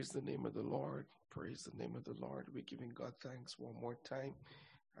Praise the name of the Lord. Praise the name of the Lord. We're giving God thanks one more time.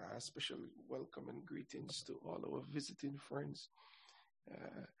 Special welcome and greetings to all our visiting friends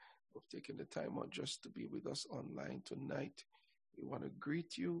who've taken the time out just to be with us online tonight. We want to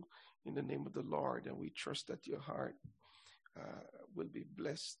greet you in the name of the Lord, and we trust that your heart will be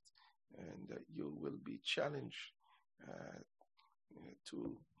blessed and that you will be challenged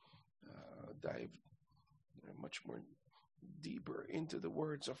to dive much more deeper into the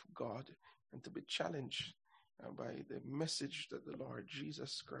words of God and to be challenged by the message that the Lord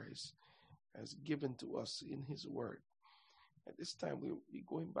Jesus Christ has given to us in his word. At this time, we'll be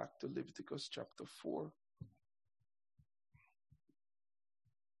going back to Leviticus chapter 4.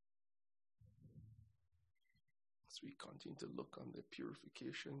 As we continue to look on the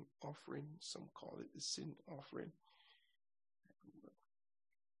purification offering, some call it the sin offering.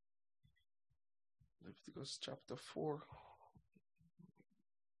 Leviticus chapter 4.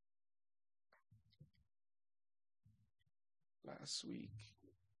 Last week,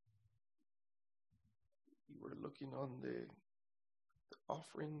 we were looking on the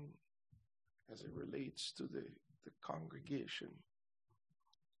offering as it relates to the congregation,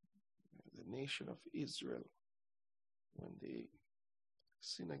 the nation of Israel, when they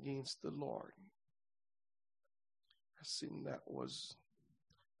sin against the Lord. A sin that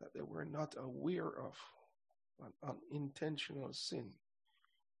they were not aware of, an unintentional sin.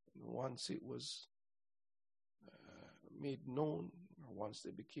 And once it was made known, or once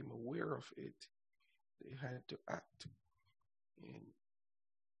they became aware of it, they had to act in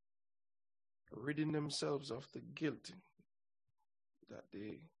ridding themselves of the guilt that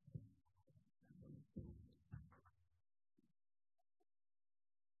they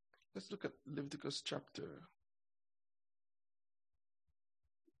Let's look at Leviticus chapter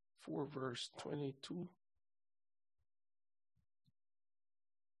 4, verse 22.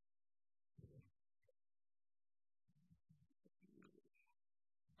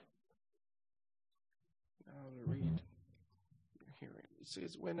 I'll read here. It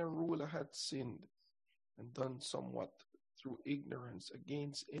says, when a ruler had sinned and done somewhat through ignorance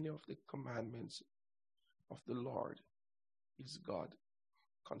against any of the commandments of the Lord his God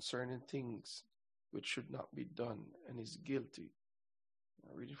concerning things which should not be done, and is guilty.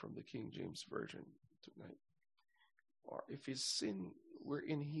 I'm reading from the King James Version tonight. Or if his sin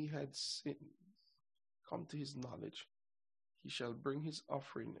wherein he had sinned come to his knowledge, he shall bring his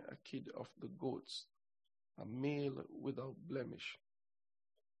offering, a kid of the goats, a male without blemish,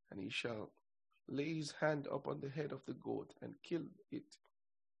 and he shall lay his hand upon the head of the goat and kill it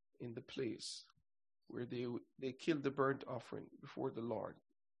in the place where they killed the burnt offering before the Lord.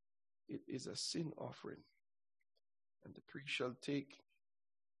 It is a sin offering. And the priest shall take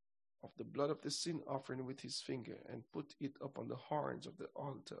of the blood of the sin offering with his finger and put it upon the horns of the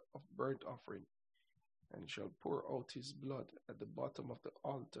altar of burnt offering, and shall pour out his blood at the bottom of the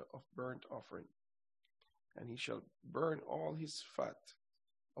altar of burnt offering. And he shall burn all his fat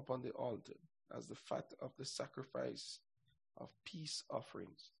upon the altar as the fat of the sacrifice of peace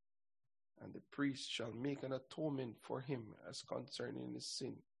offerings. And the priest shall make an atonement for him as concerning his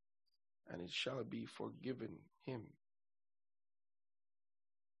sin, and it shall be forgiven him.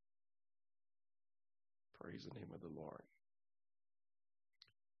 Praise the name of the Lord.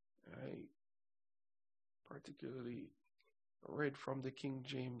 I particularly read from the King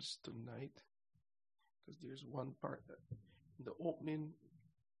James tonight, because there's one part that in the opening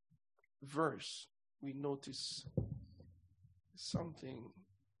verse we notice something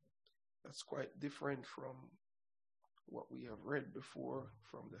that's quite different from what we have read before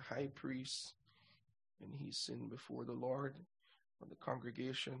from the high priest, and he sinned before the Lord, or the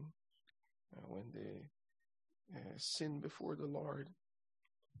congregation, when they sinned before the Lord.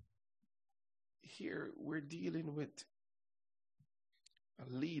 Here we're dealing with a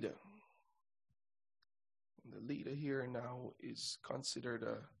leader. And the leader here now is considered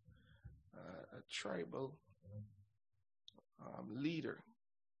a tribal leader.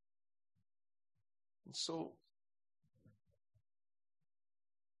 And so,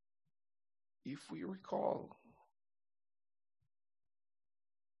 if we recall,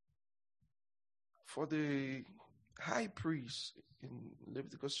 for the high priest in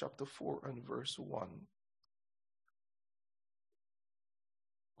Leviticus chapter 4 and verse 1,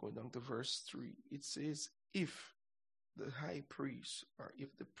 going down to verse 3, it says, if the high priest, or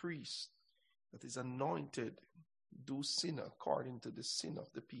if the priest that is anointed do sin according to the sin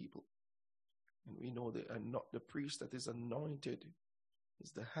of the people. And we know that the priest that is anointed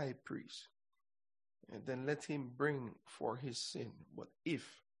is the high priest. And then let him bring for his sin. But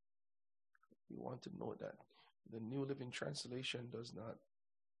if, we want to know that the New Living Translation does not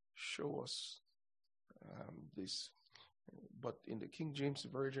show us this. But in the King James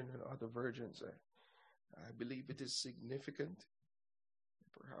Version and other versions, I believe it is significant.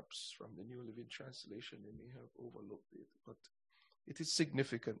 Perhaps from the New Living Translation, they may have overlooked it, but it is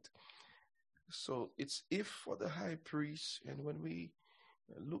significant. So it's if for the high priest, and when we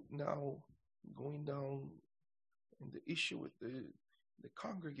look now, going down in the issue with the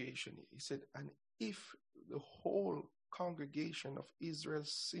congregation, he said, and if the whole congregation of Israel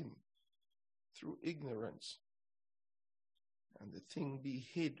sin through ignorance, and the thing be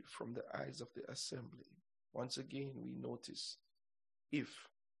hid from the eyes of the assembly. Once again, we notice if.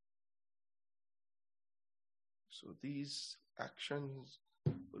 So these actions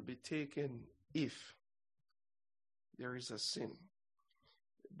will be taken if there is a sin.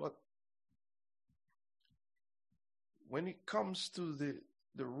 But when it comes to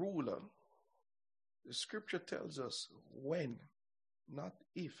the ruler, the scripture tells us when, not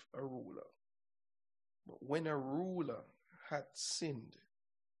if a ruler, but when a ruler had sinned.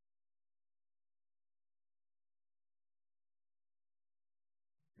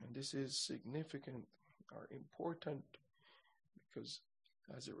 And this is significant or important because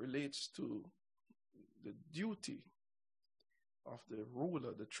as it relates to the duty of the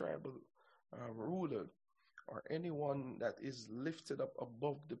ruler, the tribal ruler, or anyone that is lifted up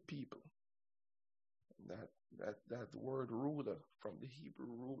above the people. That word ruler from the Hebrew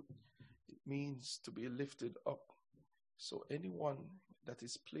root, it means to be lifted up. So anyone that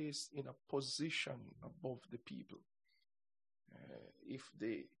is placed in a position above the people,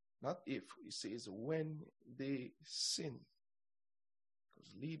 it says when they sin,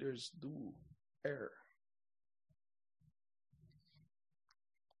 because leaders do err,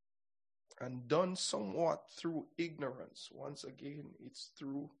 and done somewhat through ignorance. Once again, it's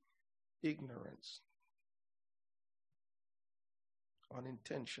through ignorance,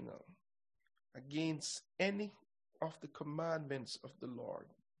 unintentional, against any of the commandments of the Lord,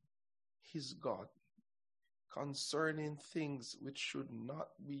 his God, concerning things which should not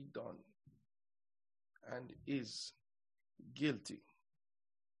be done, and is guilty.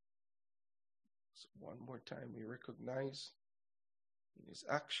 So one more time, we recognize in his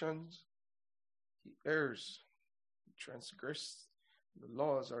actions, he errs, he transgressed the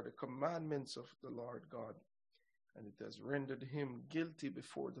laws or the commandments of the Lord God, and it has rendered him guilty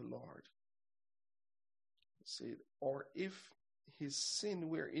before the Lord. It said, or if his sin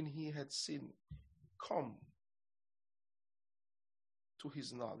wherein he had sinned come to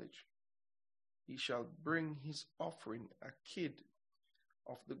his knowledge, he shall bring his offering, a kid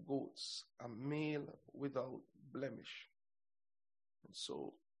of the goats, a male without blemish. And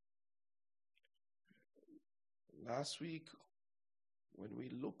so, last week, when we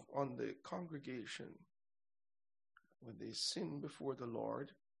look on the congregation, when they sinned before the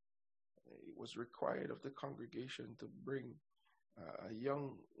Lord, it was required of the congregation to bring a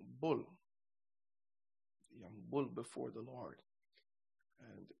young bull before the Lord.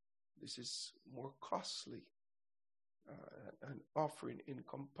 And this is more costly, an offering in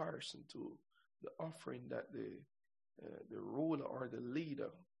comparison to the offering that the ruler or the leader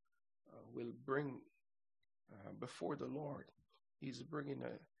will bring before the Lord. He's bringing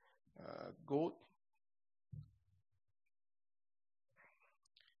a goat,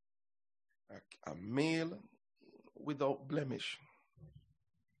 a male without blemish,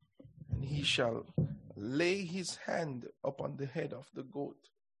 and he shall lay his hand upon the head of the goat.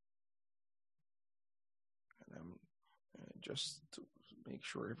 And I'm just to make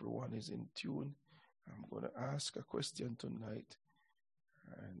sure everyone is in tune, I'm going to ask a question tonight,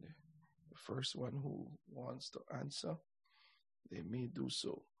 and the first one who wants to answer, they may do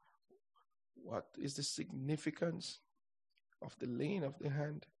so. What is the significance of the laying of the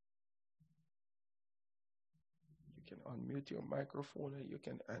hand? You can unmute your microphone and you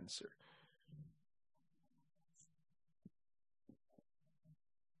can answer.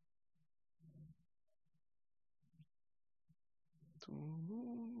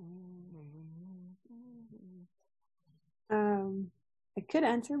 I could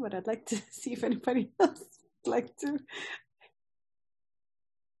answer, but I'd like to see if anybody else would like to.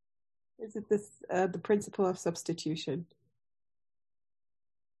 Is it this the principle of substitution?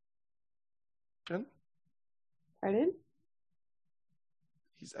 Pardon?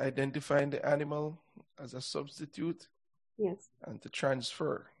 He's identifying the animal as a substitute. Yes. And to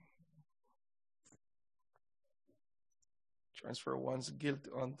transfer one's guilt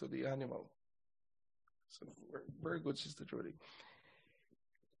onto the animal. So very good, Sister Jody.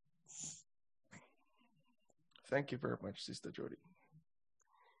 Thank you very much, Sister Jody.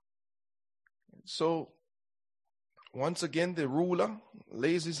 So Once again, the ruler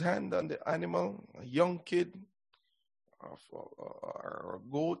lays his hand on the animal, a young kid or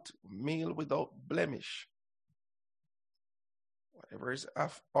a goat, male without blemish. Whatever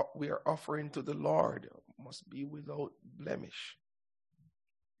we are offering to the Lord must be without blemish.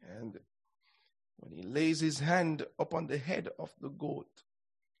 And when he lays his hand upon the head of the goat,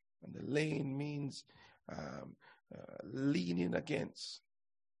 and the laying means leaning against,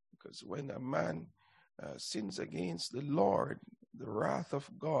 because when a man sins against the Lord, the wrath of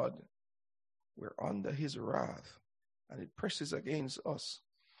God, we're under his wrath, and it presses against us.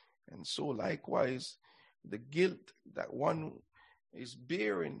 And so likewise, the guilt that one is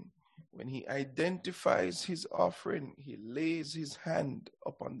bearing, when he identifies his offering, he lays his hand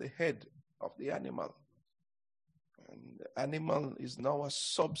upon the head of the animal. And the animal is now a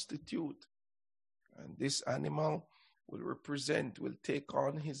substitute. And this animal will take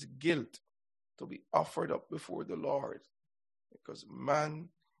on his guilt to be offered up before the Lord. Because man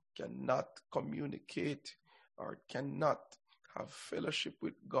cannot communicate or cannot have fellowship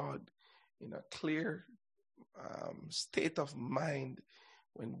with God in a clear state of mind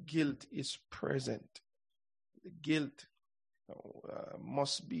when guilt is present. The guilt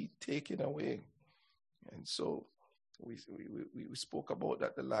must be taken away. And so we spoke about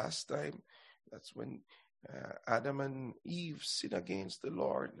that the last time. That's when Adam and Eve sinned against the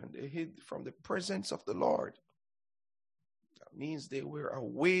Lord and they hid from the presence of the Lord. That means they were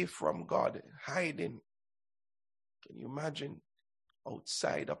away from God, hiding. Can you imagine?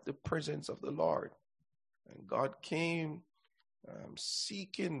 Outside of the presence of the Lord. And God came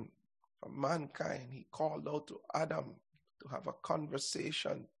seeking for mankind. He called out to Adam to have a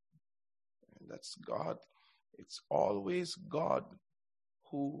conversation. And that's God. It's always God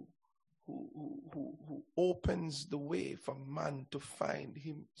who opens the way for man to find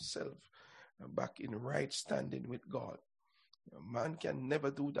himself back in right standing with God. Man can never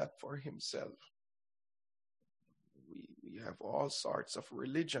do that for himself. We have all sorts of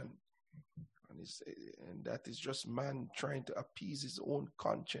religion, and that is just man trying to appease his own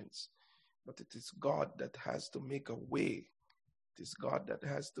conscience. But it is God that has to make a way. It is God that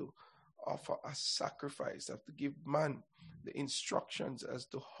has to offer a sacrifice, have to give man the instructions as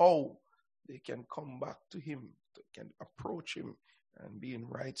to how they can come back to him, can approach him and be in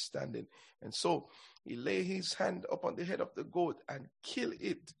right standing. And so he lay his hand upon the head of the goat and kill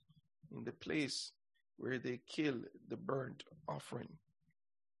it in the place where they kill the burnt offering.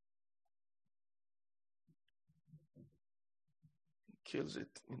 He kills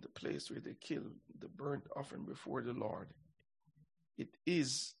it in the place where they kill the burnt offering before the Lord. It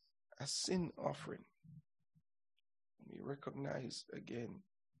is a sin offering. We recognize again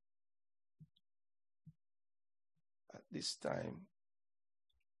at this time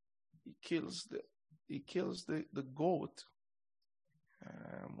he kills the goat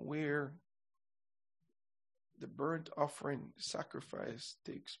where the burnt offering sacrifice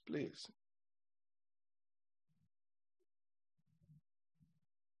takes place.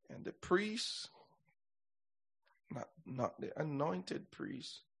 And the priest, not the anointed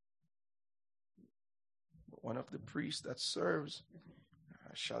priest, but one of the priests that serves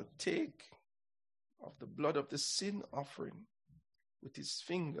shall take of the blood of the sin offering with his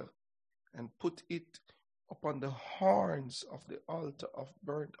finger and put it upon the horns of the altar of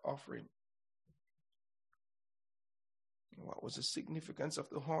burnt offering. What was the significance of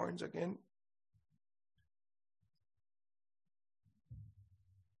the horns again?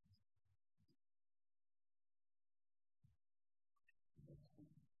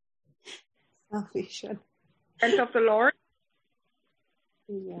 Salvation. Strength of the Lord.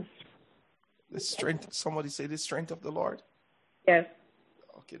 Yeah. The strength, somebody say the strength of the Lord? Yes.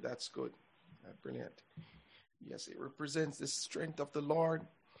 Okay, that's good. Brilliant. Yes, it represents the strength of the Lord,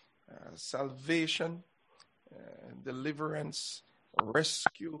 salvation, deliverance,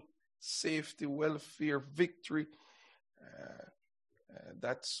 rescue, safety, welfare, victory.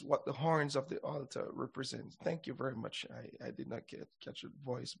 That's what the horns of the altar represent. Thank you very much. I did not catch your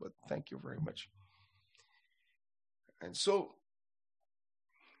voice, but thank you very much. And so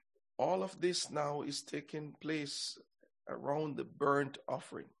all of this now is taking place around the burnt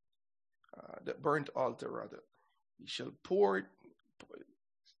offering, the burnt altar rather. He shall pour it,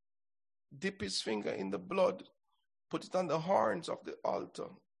 dip his finger in the blood, put it on the horns of the altar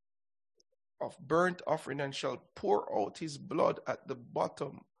of burnt offering, and shall pour out his blood at the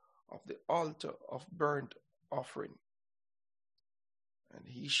bottom of the altar of burnt offering. And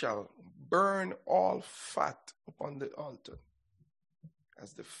he shall burn all fat upon the altar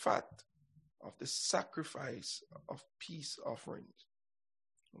as the fat of the sacrifice of peace offerings.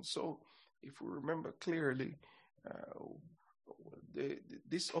 And so, if we remember clearly,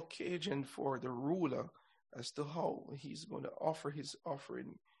 this occasion for the ruler as to how he's going to offer his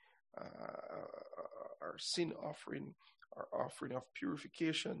offering, our sin offering, our offering of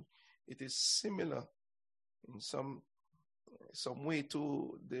purification. It is similar in some way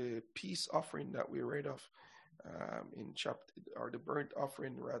to the peace offering that we read of in chapter, or the burnt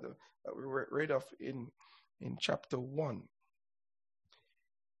offering rather, that we read of in chapter 1.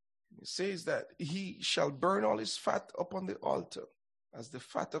 It says that he shall burn all his fat upon the altar as the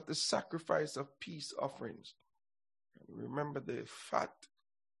fat of the sacrifice of peace offerings. And remember, the fat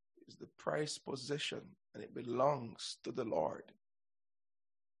is the prized possession, and it belongs to the Lord.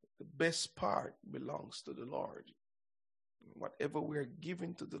 The best part belongs to the Lord. Whatever we are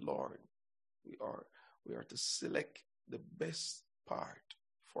giving to the Lord, we are to select the best part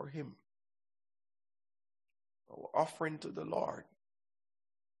for him. Our offering to the Lord,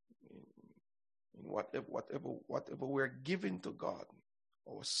 in whatever we're giving to God,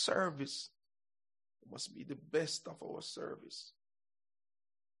 our service must be the best of our service.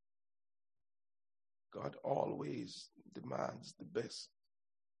 God always demands the best.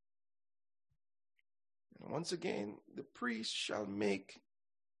 And once again, the priest shall make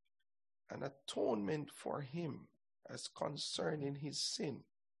an atonement for him as concerning his sin,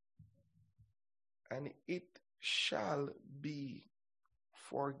 and it shall be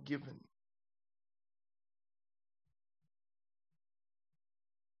forgiven.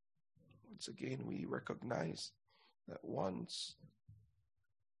 Once again, we recognize that once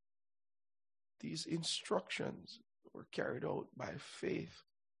these instructions were carried out by faith,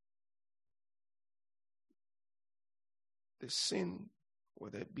 the sin,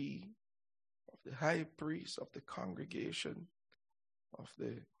 whether it be of the high priest, of the congregation, of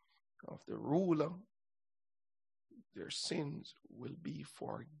the ruler, their sins will be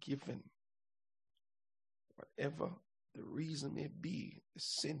forgiven. Whatever the reason may be, the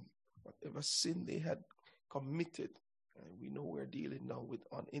sin, whatever sin they had committed, and we know we're dealing now with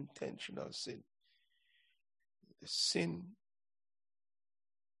unintentional sin. The sin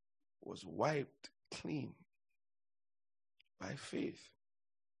was wiped clean by faith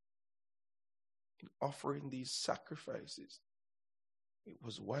in offering these sacrifices. It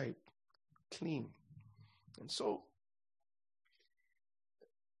was wiped clean. And so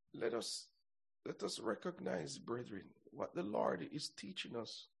let us recognize, brethren, what the Lord is teaching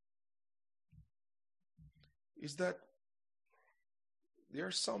us is that there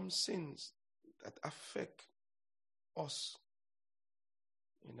are some sins that affect us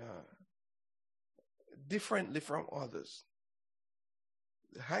differently from others.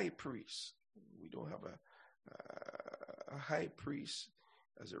 The high priest, we don't have a high priest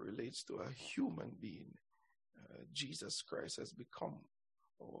as it relates to a human being. Jesus Christ has become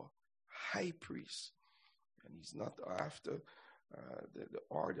our high priest, and he's not after the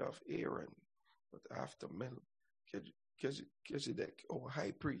order of Aaron, but after Melchizedek, our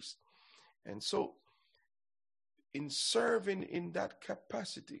high priest. And so, in serving in that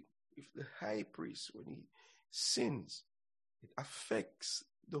capacity, if the high priest, when he sins, it affects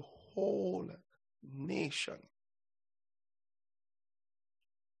the whole nation.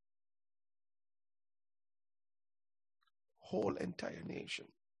 Whole entire nation.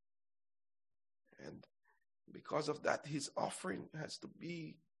 And because of that, his offering has to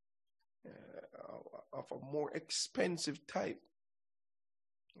be of a more expensive type.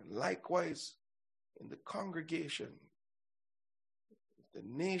 And likewise, in the congregation, the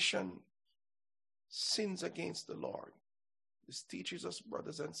nation sins against the Lord. This teaches us,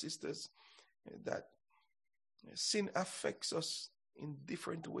 brothers and sisters, that sin affects us in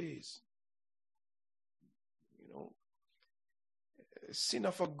different ways. Sin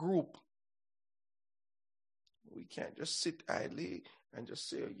of a group. We can't just sit idly and just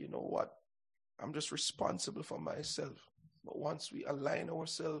say, you know what, I'm just responsible for myself. But once we align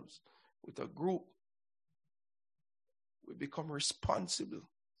ourselves with a group, we become responsible.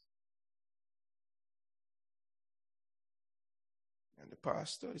 And the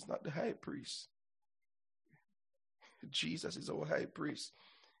pastor is not the high priest. Jesus is our high priest.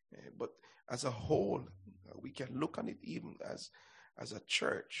 But as a whole, we can look on it even as a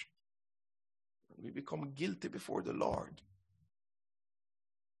church. We become guilty before the Lord.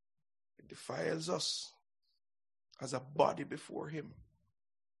 It defiles us as a body before him.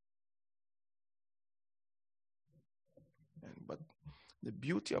 But the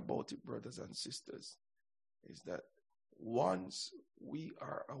beauty about it, brothers and sisters, is that once we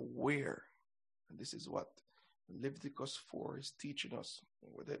are aware, and this is what Leviticus 4 is teaching us,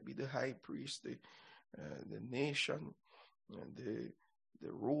 whether it be the high priest, the nation, and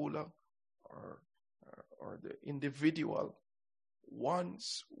the ruler, or or the individual,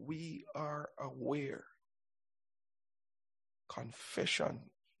 once we are aware, confession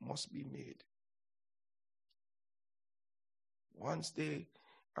must be made. Once they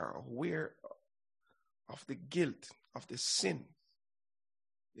are aware of the guilt, of the sin,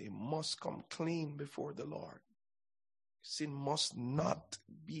 they must come clean before the Lord. Sin must not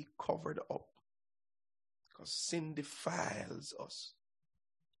be covered up, because sin defiles us.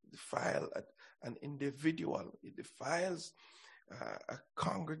 It defiles an individual. It defiles a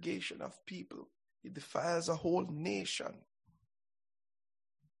congregation of people. It defiles a whole nation.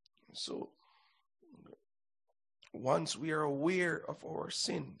 So, once we are aware of our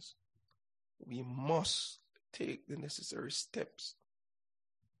sins, we must take the necessary steps.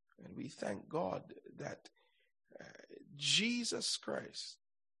 And we thank God that Jesus Christ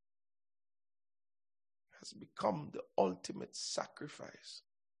has become the ultimate sacrifice.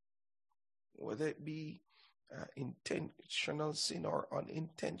 Whether it be intentional sin or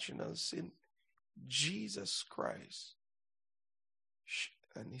unintentional sin, Jesus Christ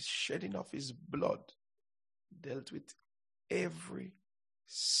and his shedding of his blood dealt with every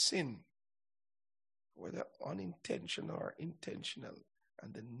sin, whether unintentional or intentional,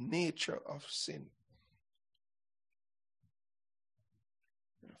 and the nature of sin.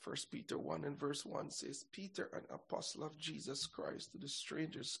 1 Peter 1 and verse 1 says, Peter, an apostle of Jesus Christ, to the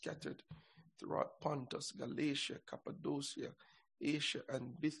strangers scattered throughout Pontus, Galatia, Cappadocia, Asia,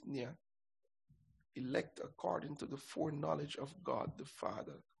 and Bithynia, elect according to the foreknowledge of God the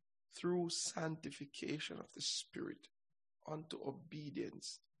Father, through sanctification of the Spirit, unto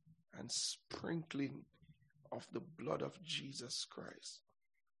obedience and sprinkling of the blood of Jesus Christ.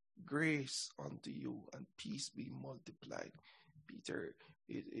 Grace unto you and peace be multiplied. Peter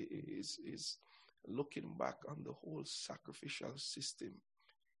is looking back on the whole sacrificial system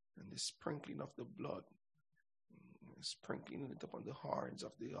and the sprinkling of the blood, sprinkling it upon the horns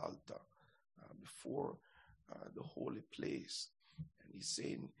of the altar before the holy place. And he's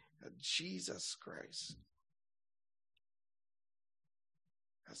saying that Jesus Christ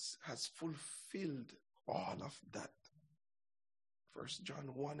has fulfilled all of that. 1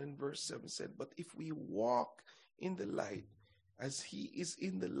 John 1 and verse 7 said, but if we walk in the light as he is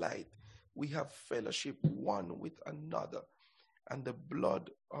in the light, we have fellowship one with another, and the blood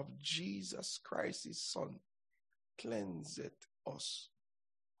of Jesus Christ, his Son, cleanseth us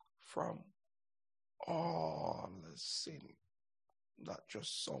from all sin. Not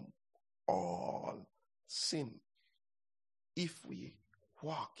just some, all sin. If we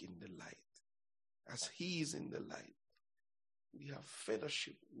walk in the light, as he is in the light, we have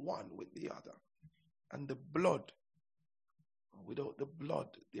fellowship one with the other. And the blood, without the blood,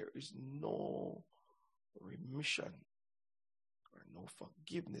 there is no remission, or no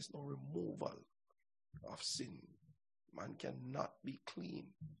forgiveness, no removal of sin. Man cannot be clean.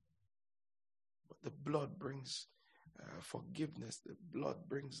 But the blood brings forgiveness. The blood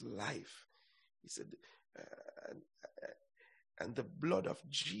brings life. He said, and the blood of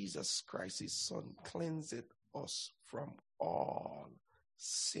Jesus Christ, his Son, cleanseth us from all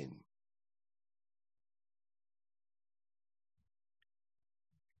sin.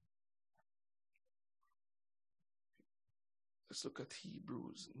 Let's look at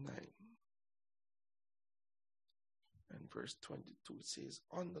Hebrews 9 and verse 22. It says,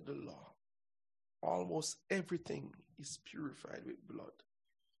 under the law, almost everything is purified with blood.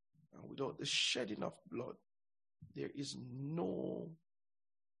 And without the shedding of blood, there is no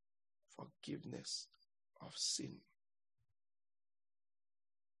forgiveness of sin.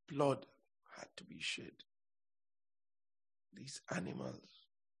 Blood had to be shed. These animals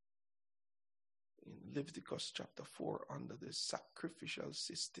in Leviticus chapter 4, under the sacrificial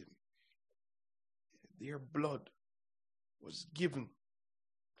system, their blood was given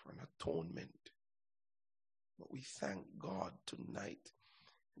for an atonement. But we thank God tonight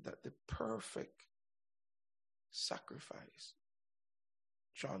that the perfect sacrifice,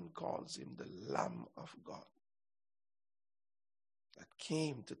 John calls him the Lamb of God, that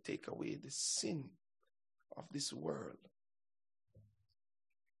came to take away the sin of this world.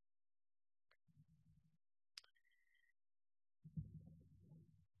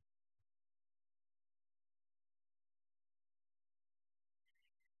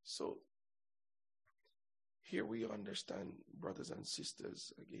 So here we understand, brothers and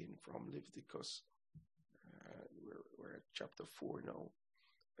sisters, again from Leviticus, we're at chapter 4 now,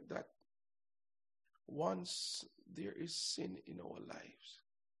 that once there is sin in our lives,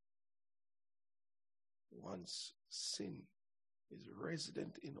 once sin is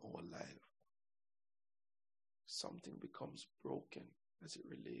resident in our life, something becomes broken as it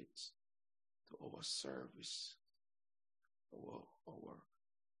relates to our service, our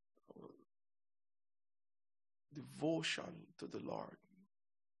devotion to the Lord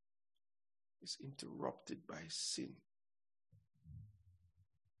is interrupted by sin.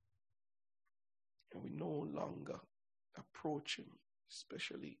 And we no longer approach Him,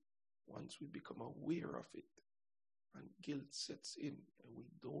 especially once we become aware of it and guilt sets in and we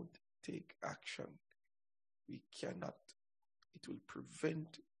don't take action. We cannot, it will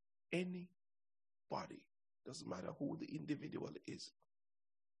prevent anybody, doesn't matter who the individual is.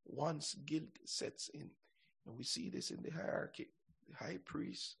 Once guilt sets in, and we see this in the hierarchy, the high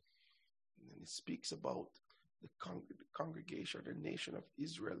priest, and it speaks about the congregation, the nation of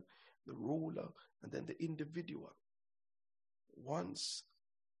Israel, the ruler, and then the individual. Once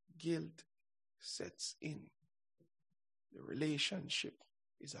guilt sets in, the relationship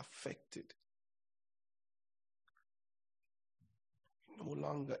is affected. We no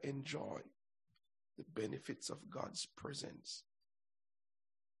longer enjoy the benefits of God's presence.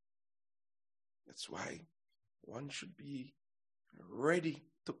 That's why one should be ready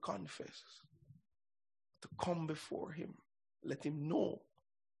to confess, to come before Him, let Him know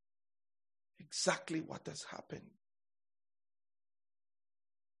exactly what has happened.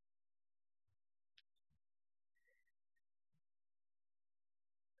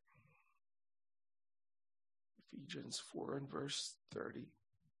 Ephesians 4 and verse 30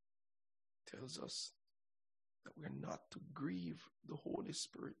 tells us that we are not to grieve the Holy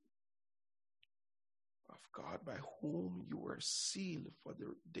Spirit of God, by whom you are sealed for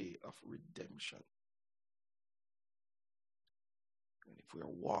the day of redemption. And if we are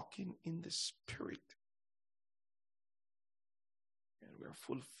walking in the Spirit and we are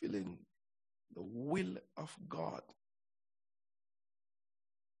fulfilling the will of God,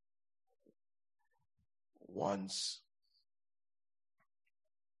 once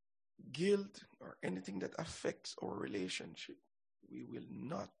guilt or anything that affects our relationship, we will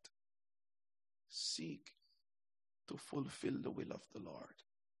not seek to fulfill the will of the Lord.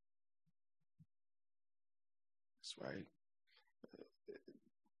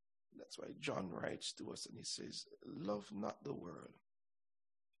 That's why John writes to us and he says, love not the world,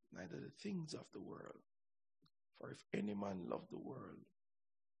 neither the things of the world. For if any man love the world,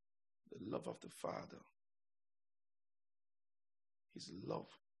 the love of the Father, his love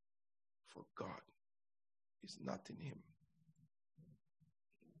for God is not in him.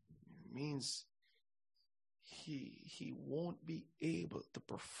 It means he won't be able to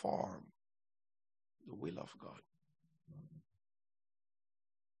perform the will of God.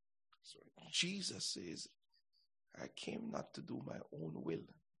 So Jesus says, I came not to do my own will,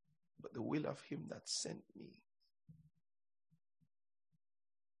 but the will of him that sent me.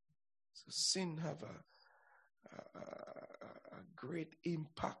 So sin have a great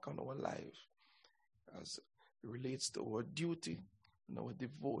impact on our life as it relates to our duty and our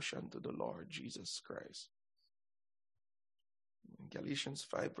devotion to the Lord Jesus Christ. In Galatians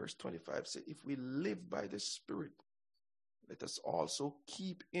 5 verse 25 says, if we live by the Spirit, let us also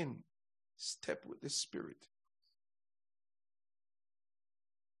keep in step with the Spirit.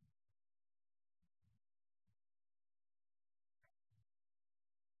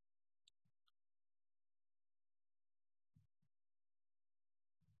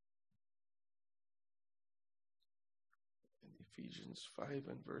 In Ephesians 5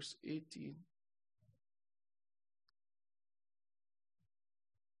 and verse 18,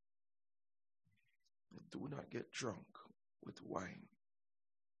 do not get drunk with wine,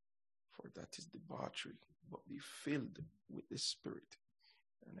 for that is debauchery, but be filled with the Spirit.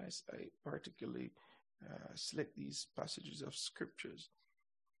 And as I particularly select these passages of scriptures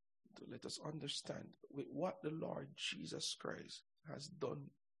to let us understand with what the Lord Jesus Christ has done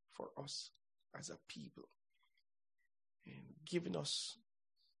for us as a people, and giving us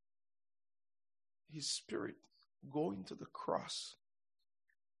his Spirit, going to the cross,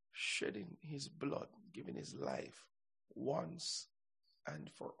 shedding his blood, giving his life once and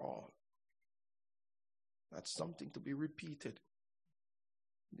for all. That's something to be repeated.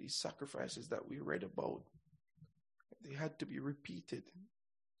 These sacrifices that we read about, they had to be repeated.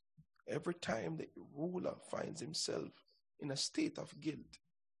 Every time the ruler finds himself in a state of guilt,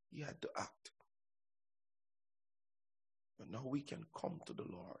 he had to act. But now we can come to the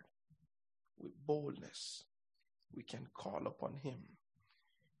Lord with boldness. We can call upon him.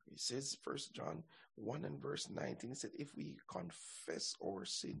 He says, 1 John 1 and verse 19, he said, if we confess our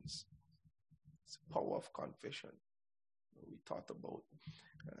sins, it's the power of confession. We talked about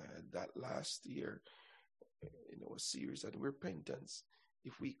that last year in our series on repentance.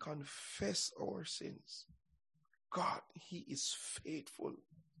 If we confess our sins, God, he is faithful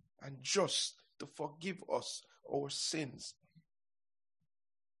and just to forgive us our sins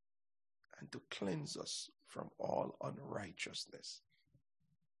and to cleanse us from all unrighteousness.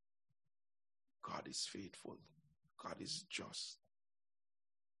 God is faithful. God is just.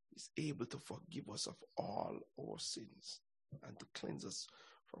 He's able to forgive us of all our sins and to cleanse us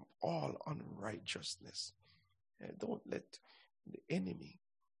from all unrighteousness. And don't let the enemy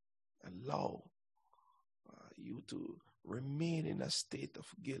allow you to remain in a state of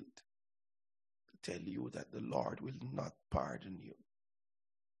guilt, to tell you that the Lord will not pardon you.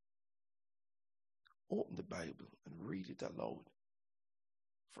 Open the Bible and read it aloud.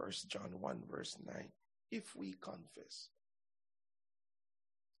 1 John 1 verse 9. If we confess,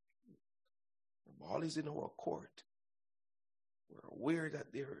 the ball is in our court. We're aware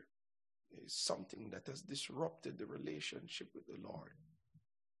that there is something that has disrupted the relationship with the Lord.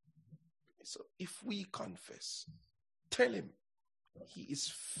 So if we confess, tell him he is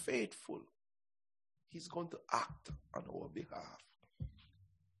faithful. He's going to act on our behalf.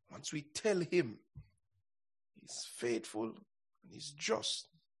 Once we tell him he's faithful and he's just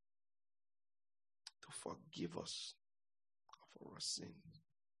to forgive us of our sins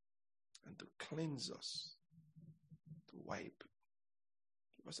and to cleanse us, to wipe,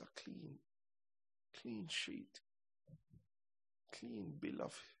 give us a clean sheet, clean bill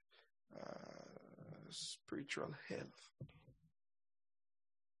of spiritual health.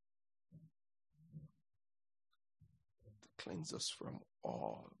 To cleanse us from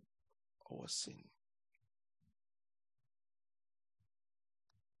all our sin.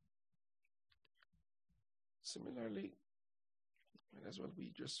 Similarly, might as well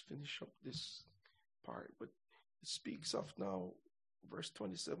we just finish up this part, but it speaks of now, verse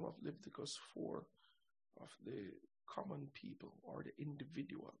 27 of Leviticus 4, of the common people or the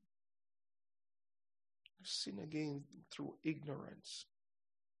individual. Sin again through ignorance,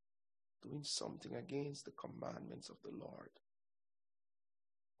 doing something against the commandments of the Lord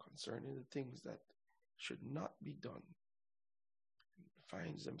concerning the things that should not be done, and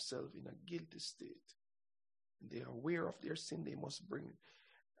finds themselves in a guilty state. And they are aware of their sin. They must bring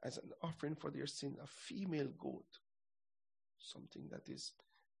as an offering for their sin a female goat, something that is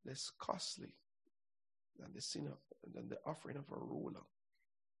less costly than the offering of a ruler,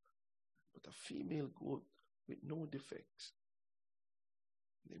 but a female goat with no defects.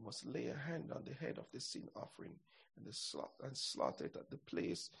 They must lay a hand on the head of the sin offering and slaughter it at the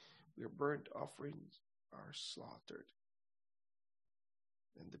place where burnt offerings are slaughtered.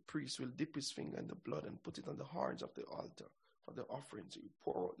 And the priest will dip his finger in the blood and put it on the horns of the altar for the offerings. He will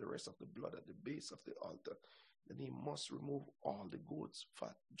pour out the rest of the blood at the base of the altar. Then he must remove all the goat's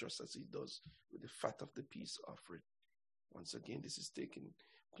fat, just as he does with the fat of the peace offering. Once again, this is taking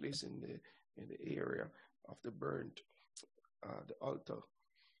place in the area of the altar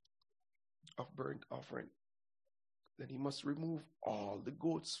of burnt offering. Then he must remove all the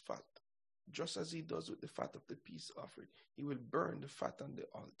goat's fat, just as he does with the fat of the peace offering. He will burn the fat on the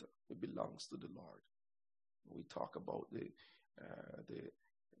altar. It belongs to the Lord. We talk about the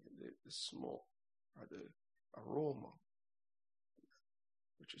smoke or the aroma,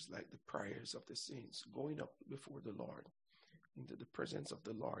 which is like the prayers of the saints going up before the Lord into the presence of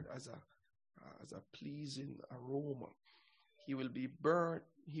the Lord as a pleasing aroma. He will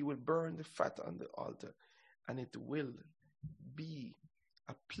burn the fat on the altar, and it will be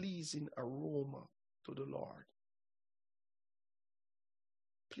a pleasing aroma to the Lord.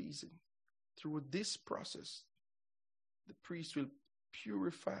 Pleasing. Through this process, the priest will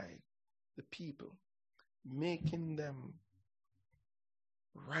purify the people, making them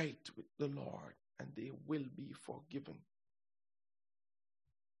right with the Lord, and they will be forgiven.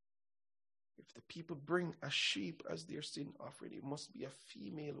 If the people bring a sheep as their sin offering, it must be a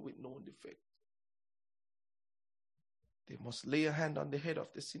female with no defect. They must lay a hand on the head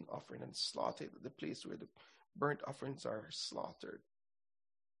of the sin offering and slaughter it at the place where the burnt offerings are slaughtered.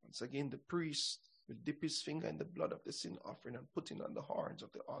 Once again, the priest will dip his finger in the blood of the sin offering and put it on the horns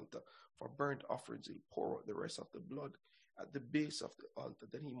of the altar. For burnt offerings, he'll pour out the rest of the blood at the base of the altar.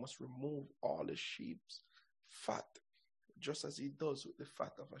 Then he must remove all the sheep's fat, just as he does with the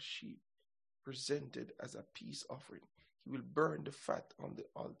fat of a sheep presented as a peace offering. He will burn the fat on the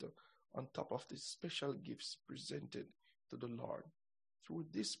altar on top of the special gifts presented to the Lord. Through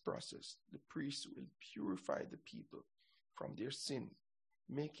this process, the priest will purify the people from their sin,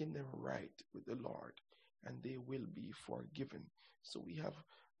 making them right with the Lord, and they will be forgiven. So we have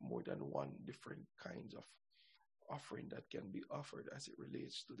more than one different kinds of offering that can be offered as it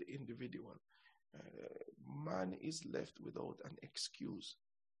relates to the individual. Man is left without an excuse.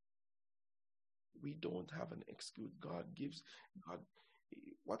 We don't have an excuse. God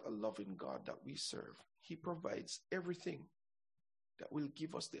What a loving God that we serve. He provides everything that will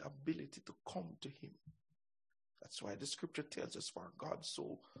give us the ability to come to him. That's why the scripture tells us, for God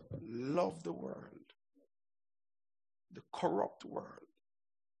so loved the world, the corrupt world,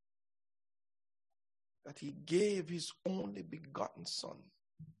 that he gave his only begotten son,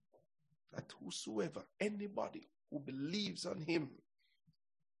 that whosoever, anybody who believes on him,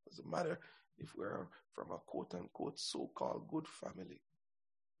 doesn't matter if we're from a quote-unquote so-called good family.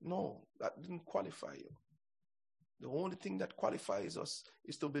 No, that didn't qualify you. The only thing that qualifies us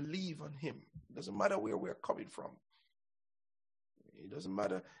is to believe on him. It doesn't matter where we're coming from. It doesn't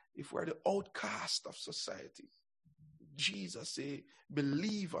matter if we're the outcast of society. Jesus said,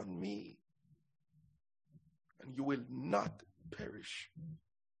 believe on me, and you will not perish,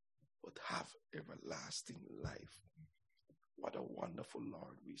 but have everlasting life. What a wonderful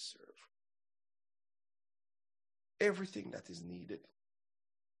Lord we serve. Everything that is needed.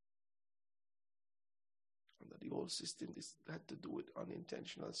 Under the old system, this had to do with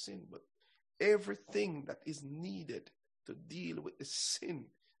unintentional sin, but everything that is needed to deal with the sin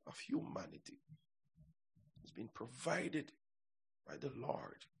of humanity has been provided by the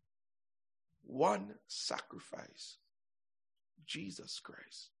Lord. One sacrifice, Jesus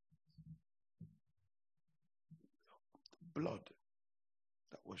Christ. The blood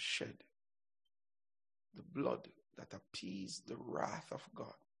that was shed. The blood that appeased the wrath of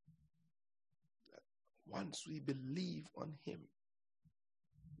God. That once we believe on him,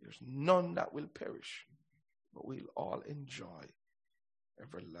 there's none that will perish, but we'll all enjoy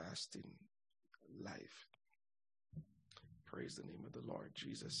everlasting life. Praise the name of the Lord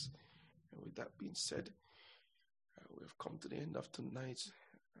Jesus. And with that being said, we have come to the end of tonight's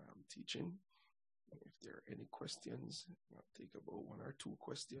teaching. If there are any questions, I'll take about one or two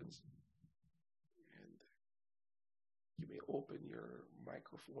questions. And you may open your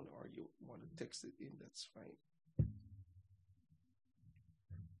microphone, or you want to text it in, that's fine.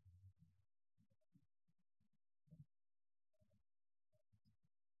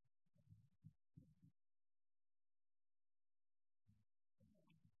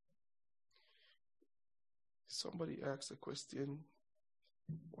 Somebody asked a question,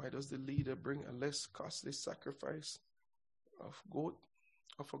 why does the leader bring a less costly sacrifice of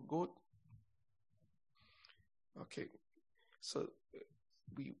a goat? Okay, so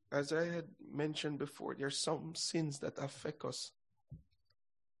as I had mentioned before, there are some sins that affect us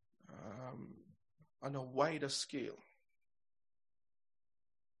on a wider scale.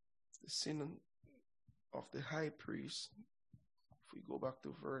 The sin of the high priest, if we go back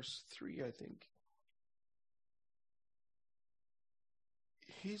to verse 3, I think,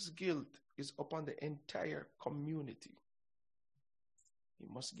 his guilt is upon the entire community. He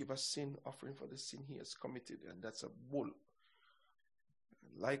must give a sin offering for the sin he has committed, and that's a bull.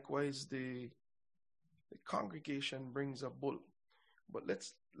 Likewise, the congregation brings a bull. But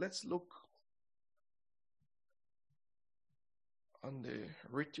let's look on the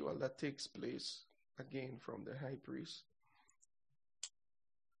ritual that takes place again from the high priest.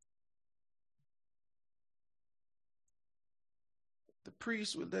 The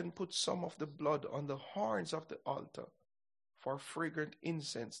priest will then put some of the blood on the horns of the altar for fragrant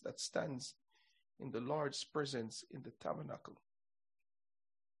incense that stands in the Lord's presence in the tabernacle.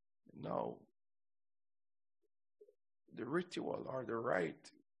 Now, the ritual or the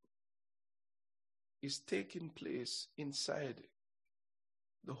rite is taking place inside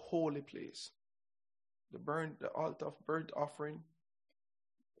the holy place. The altar of burnt offering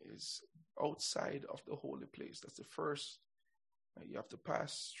is outside of the holy place. That's the first. You have to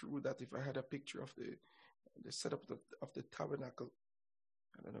pass through that. If I had a picture of the setup of the tabernacle,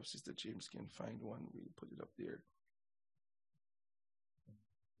 I don't know if Sister James can find one. We'll put it up there.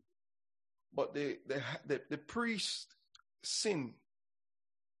 But the priest's sin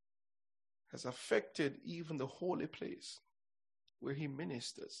has affected even the holy place where he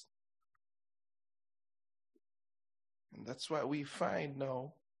ministers. And that's why we find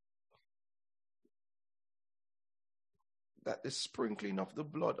now that the sprinkling of the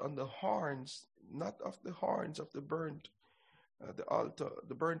blood on the horns, not of the horns of the burnt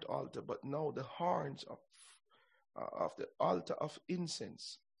altar, but now the horns of the altar of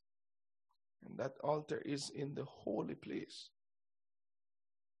incense. And that altar is in the holy place.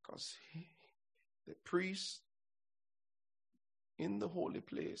 Because the priest in the holy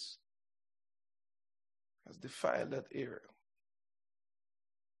place has defiled that area.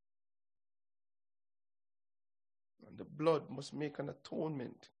 And the blood must make an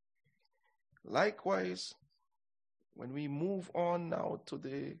atonement. Likewise, when we move on now to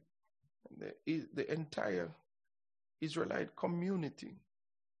the entire Israelite community.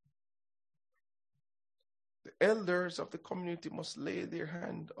 The elders of the community must lay their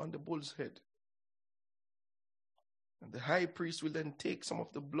hand on the bull's head. And the high priest will then take some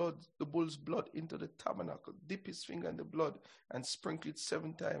of the bull's blood into the tabernacle, dip his finger in the blood, and sprinkle it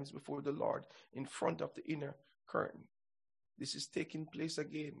 7 times before the Lord in front of the inner curtain. This is taking place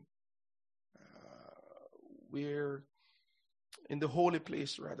again, where in the holy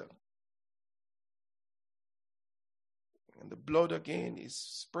place, rather. And the blood again is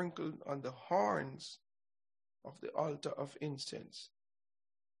sprinkled on the horns of the altar of incense.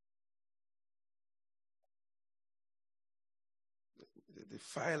 The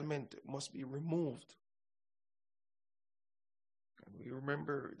defilement must be removed. And we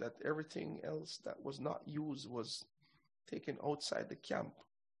remember that everything else that was not used was taken outside the camp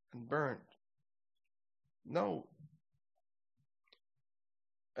and burned. Now,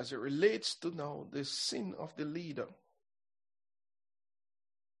 as it relates to now the sin of the leader,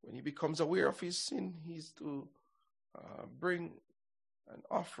 when he becomes aware of his sin, he's to bring an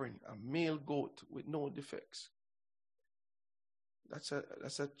offering, a male goat with no defects. That's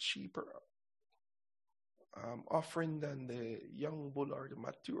a cheaper offering than the young bull or the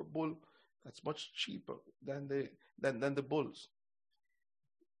mature bull. That's much cheaper than the bulls.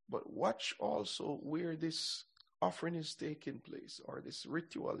 But watch also where this offering is taking place, or this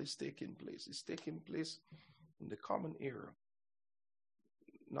ritual is taking place. It's taking place in the common area,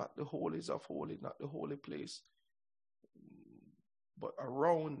 not the holies of holy, not the holy place, but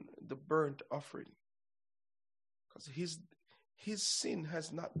around the burnt offering, because his sin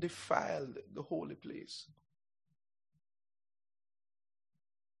has not defiled the holy place.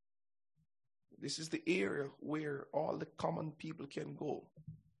 This is the area where all the common people can go.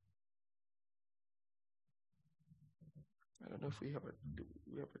 I don't know if we have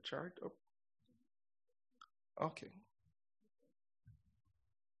a chart up. Okay.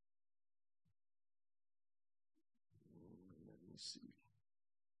 Let me see.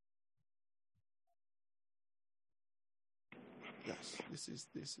 Yes,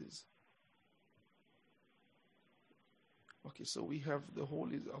 this is. Okay, so we have the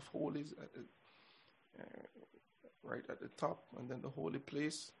holies of holies right at the top, and then the holy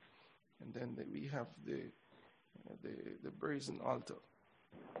place, and then we have the brazen altar.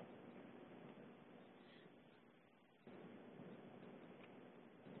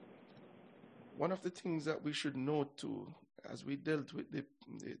 One of the things that we should note too, as we dealt with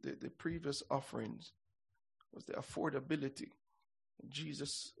the previous offerings, was the affordability.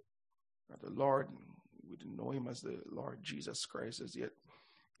 Jesus, the Lord, we didn't know him as the Lord Jesus Christ as yet.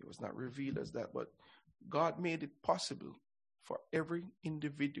 He was not revealed as that, but God made it possible for every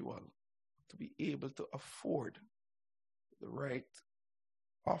individual to be able to afford the right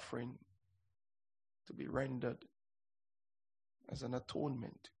offering to be rendered as an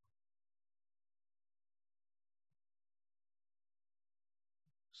atonement.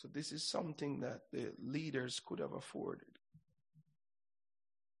 So this is something that the leaders could have afforded.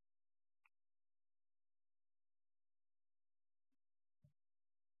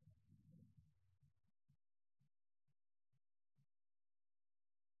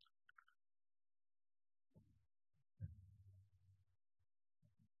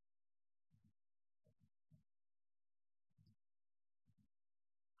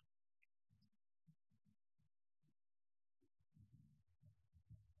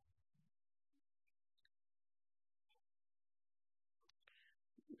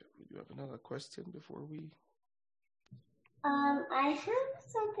 Do you have another question before we? I have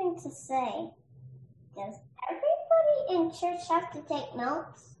something to say. Does everybody in church have to take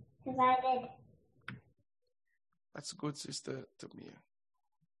notes? Because I did. That's good, Sister Tamia.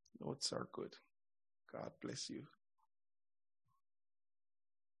 Notes are good. God bless you.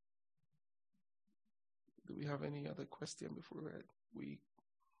 Do we have any other question before we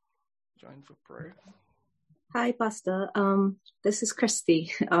join for prayer? Hi, Pastor. This is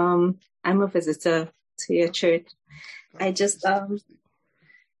Christy. I'm a visitor to your church. I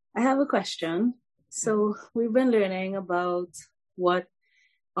have a question. So we've been learning about what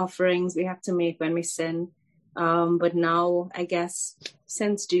offerings we have to make when we sin. But now, I guess,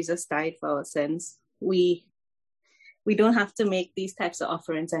 since Jesus died for our sins, we don't have to make these types of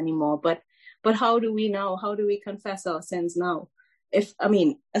offerings anymore. But how do we now? How do we confess our sins now?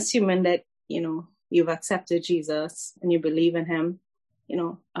 Assuming that, you've accepted Jesus and you believe in him,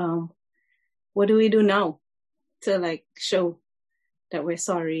 what do we do now to show that we're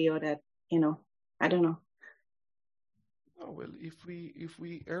sorry, or that, I don't know. Oh, well, if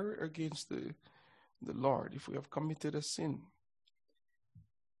we err against the Lord, if we have committed a sin,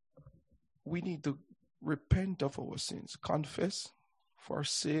 we need to repent of our sins. Confess,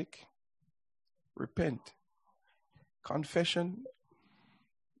 forsake, repent. Confession,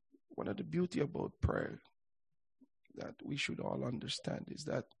 one of the beauty about prayer that we should all understand is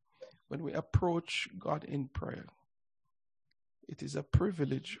that when we approach God in prayer, it is a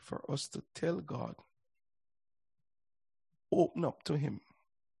privilege for us to tell God, open up to him.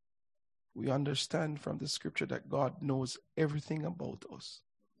 We understand from the scripture that God knows everything about us.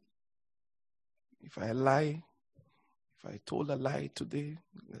 If I lie, if I told a lie today,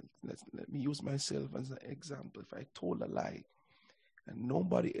 let me use myself as an example. If I told a lie and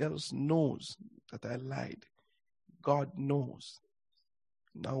nobody else knows that I lied, God knows.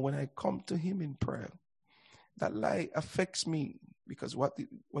 Now when I come to him in prayer, that lie affects me because what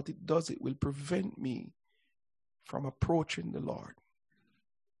it does, it will prevent me from approaching the Lord.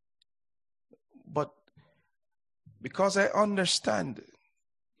 But because I understand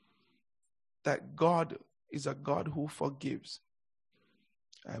that God is a God who forgives,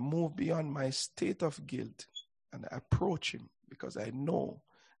 I move beyond my state of guilt and I approach him because I know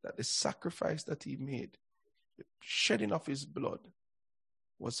that the sacrifice that he made, the shedding of his blood,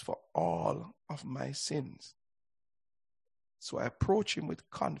 was for all of my sins. So I approach him with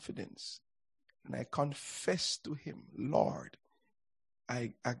confidence and I confess to him, Lord,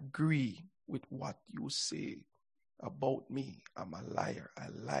 I agree with what you say about me. I'm a liar. I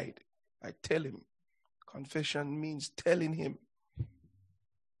lied. I tell him. Confession means telling him.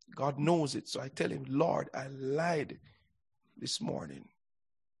 God knows it. So I tell him, Lord, I lied this morning.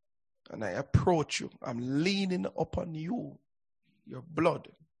 And I approach you. I'm leaning upon you, your blood.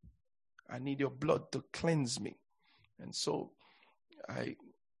 I need your blood to cleanse me. And so I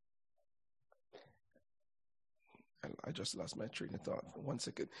just lost my train of thought for 1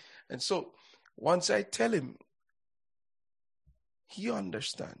 second. And so once I tell him, he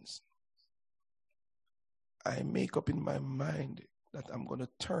understands. I make up in my mind that I'm going to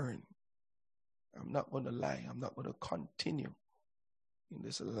turn. I'm not going to lie. I'm not going to continue in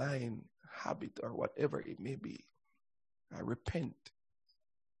this lying habit or whatever it may be. I repent.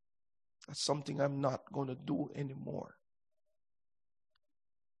 That's something I'm not going to do anymore.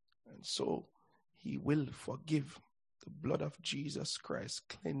 And so he will forgive. The blood of Jesus Christ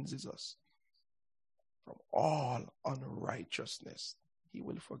cleanses us from all unrighteousness. He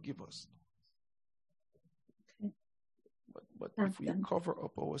will forgive us. Okay. But if we cover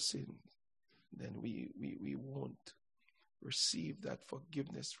up our sins, then we won't receive that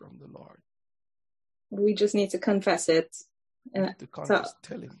forgiveness from the Lord. We just need to confess it. We need to confess,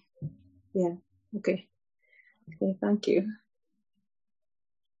 tell him. Yeah. Okay. Okay, thank you.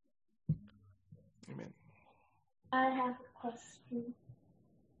 Amen. I have a question.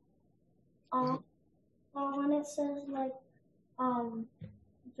 When it says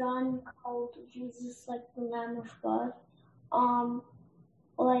John called Jesus the Lamb of God,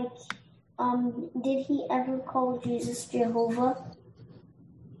 did he ever call Jesus Jehovah?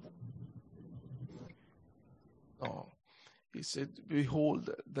 No. He said, behold,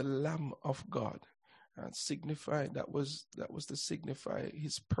 the Lamb of God. And signify that was to signify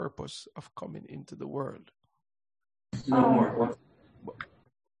his purpose of coming into the world. No more.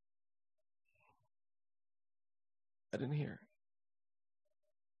 I didn't hear.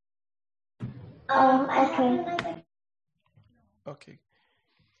 Okay. Okay.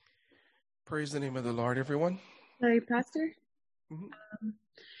 Praise the name of the Lord, everyone. Sorry, Pastor. Mm-hmm.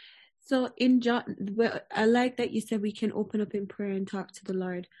 So in John, I like that you said we can open up in prayer and talk to the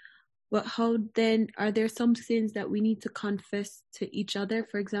Lord. But how then, are there some sins that we need to confess to each other?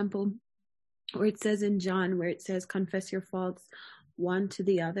 For example, where it says in John, where it says, confess your faults one to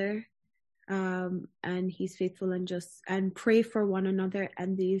the other, and he's faithful and just, and pray for one another,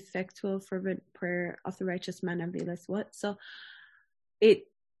 and the effectual fervent prayer of the righteous man availeth what? So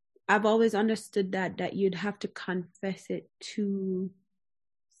I've always understood that you'd have to confess it to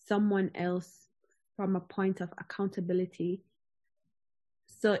someone else from a point of accountability.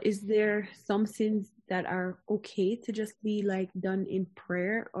 So is there some sins that are okay to just be done in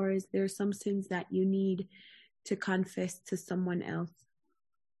prayer, or is there some sins that you need to confess to someone else?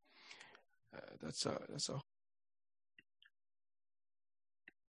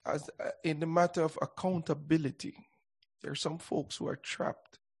 In the matter of accountability, there are some folks who are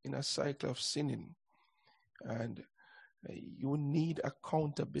trapped in a cycle of sinning, and you need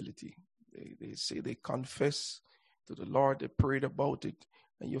accountability. They say they confess to the Lord, they prayed about it,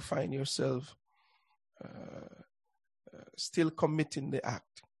 and you find yourself still committing the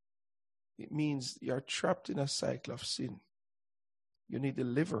act. It means you're trapped in a cycle of sin. You need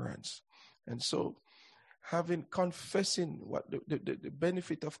deliverance. And so confessing what the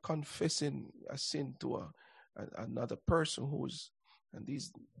benefit of confessing a sin to another person and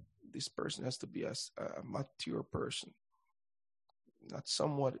this person has to be a mature person, not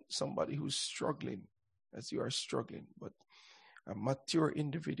somebody who's struggling as you are struggling, but a mature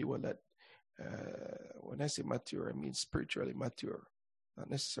individual that, when I say mature, I mean spiritually mature, not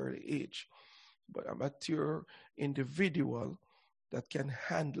necessarily age, but a mature individual that can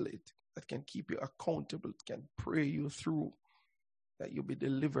handle it, that can keep you accountable, can pray you through, that you'll be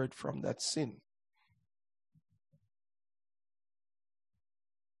delivered from that sin.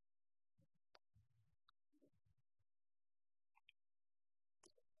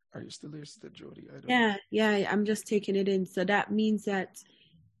 Are you still there, Sister Jody? I don't know. Yeah, I'm just taking it in. So that means that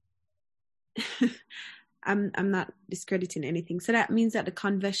I'm not discrediting anything. So that means that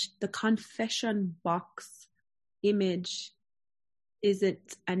the confession box image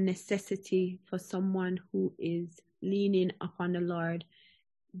isn't a necessity for someone who is leaning upon the Lord.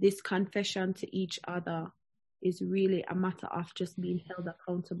 This confession to each other is really a matter of just being held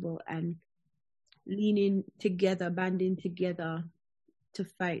accountable and leaning together, banding together to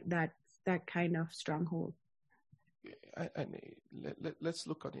fight that kind of stronghold. Let's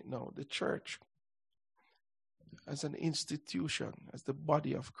look at it now. The church as an institution, as the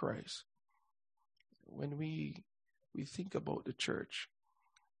body of Christ, when we think about the church,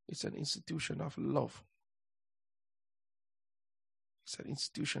 it's an institution of love. It's an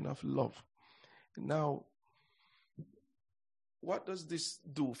institution of love. Now, what does this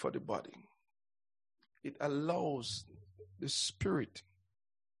do for the body? It allows the Spirit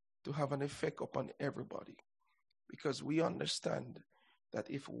to have an effect upon everybody, because we understand that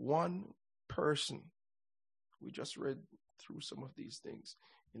if one person, we just read through some of these things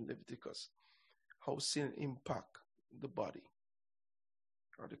in Leviticus, how sin impact the body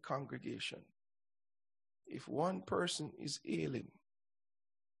or the congregation. If one person is ailing,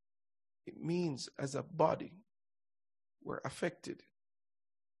 it means as a body we're affected.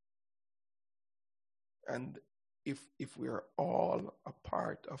 And if we are all a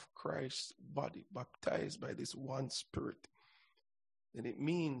part of Christ's body, baptized by this one Spirit, then it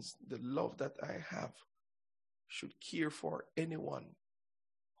means the love that I have should care for anyone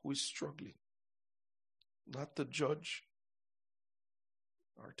who is struggling, not to judge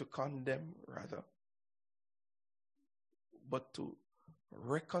or to condemn, rather, but to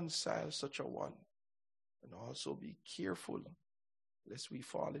reconcile such a one, and also be careful lest we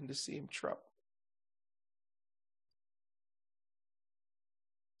fall in the same trap.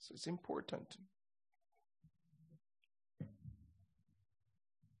 So it's important.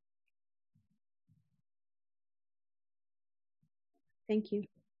 Thank you.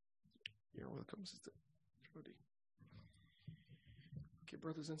 You're welcome, Sister Jody. Okay,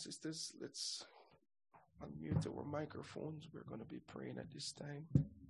 brothers and sisters, let's unmute our microphones. We're going to be praying at this time.